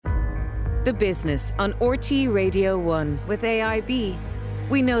The Business on RT Radio 1 with AIB.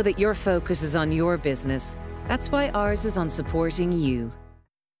 We know that your focus is on your business. That's why ours is on supporting you.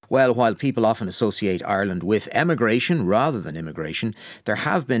 Well, while people often associate Ireland with emigration rather than immigration, there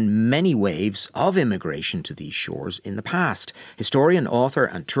have been many waves of immigration to these shores in the past. Historian, author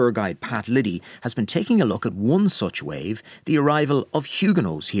and tour guide Pat Liddy has been taking a look at one such wave, the arrival of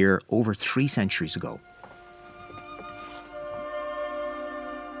Huguenots here over 3 centuries ago.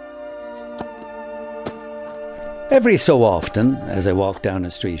 Every so often, as I walk down a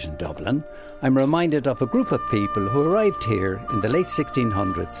street in Dublin, I'm reminded of a group of people who arrived here in the late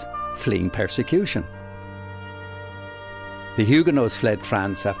 1600s, fleeing persecution. The Huguenots fled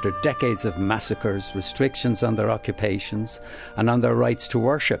France after decades of massacres, restrictions on their occupations, and on their rights to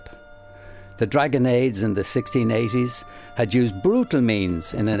worship. The Dragonnades in the 1680s had used brutal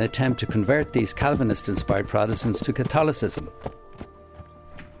means in an attempt to convert these Calvinist-inspired Protestants to Catholicism.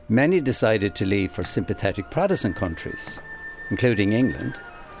 Many decided to leave for sympathetic Protestant countries, including England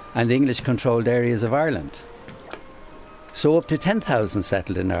and the English-controlled areas of Ireland. So up to 10,000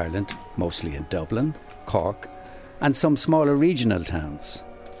 settled in Ireland, mostly in Dublin, Cork and some smaller regional towns.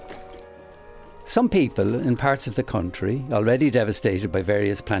 Some people in parts of the country, already devastated by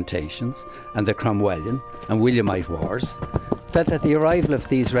various plantations and the Cromwellian and Williamite wars, felt that the arrival of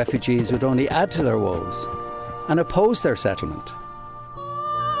these refugees would only add to their woes and opposed their settlement.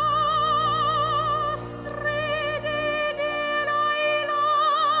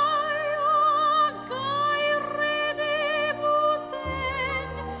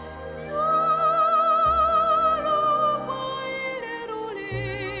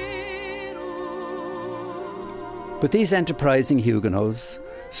 But these enterprising Huguenots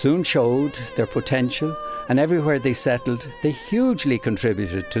soon showed their potential, and everywhere they settled, they hugely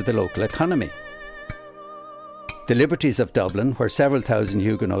contributed to the local economy. The Liberties of Dublin, where several thousand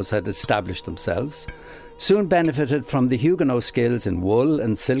Huguenots had established themselves, soon benefited from the Huguenot skills in wool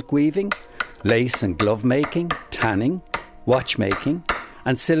and silk weaving, lace and glove making, tanning, watchmaking,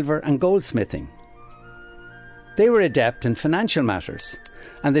 and silver and goldsmithing. They were adept in financial matters,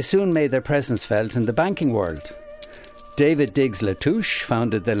 and they soon made their presence felt in the banking world. David Digges Latouche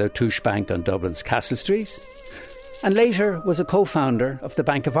founded the Latouche Bank on Dublin's Castle Street, and later was a co-founder of the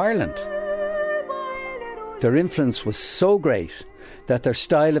Bank of Ireland. Their influence was so great that their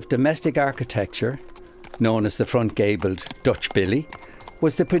style of domestic architecture, known as the front-gabled Dutch Billy,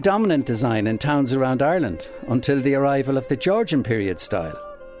 was the predominant design in towns around Ireland until the arrival of the Georgian period style.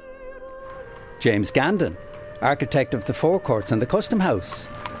 James Gandon, architect of the forecourts and the Custom House,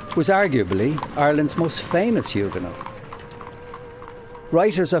 was arguably Ireland's most famous Huguenot.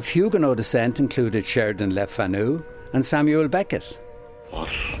 Writers of Huguenot descent included Sheridan Le Fanu and Samuel Beckett.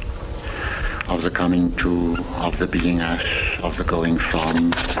 Of the coming to, of the being at, of the going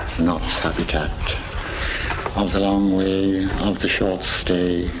from, Not's habitat, of the long way, of the short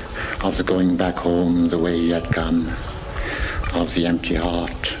stay, of the going back home the way he had come, of the empty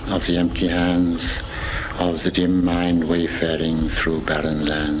heart, of the empty hands, of the dim mind wayfaring through barren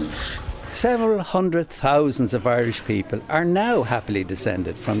lands. Several hundred thousands of Irish people are now happily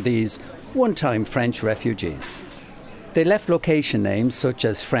descended from these one-time French refugees. They left location names such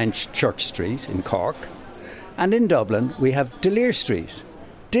as French Church Street in Cork, and in Dublin we have Delir Street,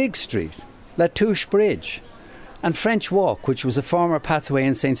 Digg Street, Latouche Bridge, and French Walk, which was a former pathway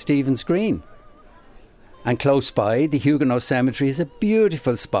in St. Stephen's Green. And close by, the Huguenot Cemetery is a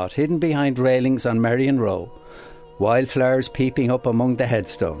beautiful spot hidden behind railings on Merrion Row, wildflowers peeping up among the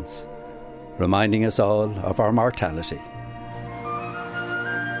headstones, reminding us all of our mortality.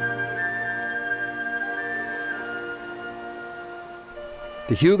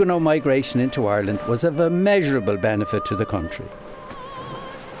 The Huguenot migration into Ireland was of immeasurable benefit to the country.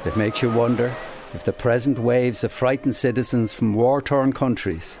 It makes you wonder if the present waves of frightened citizens from war-torn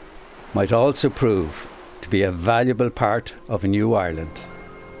countries might also prove to be a valuable part of a new Ireland.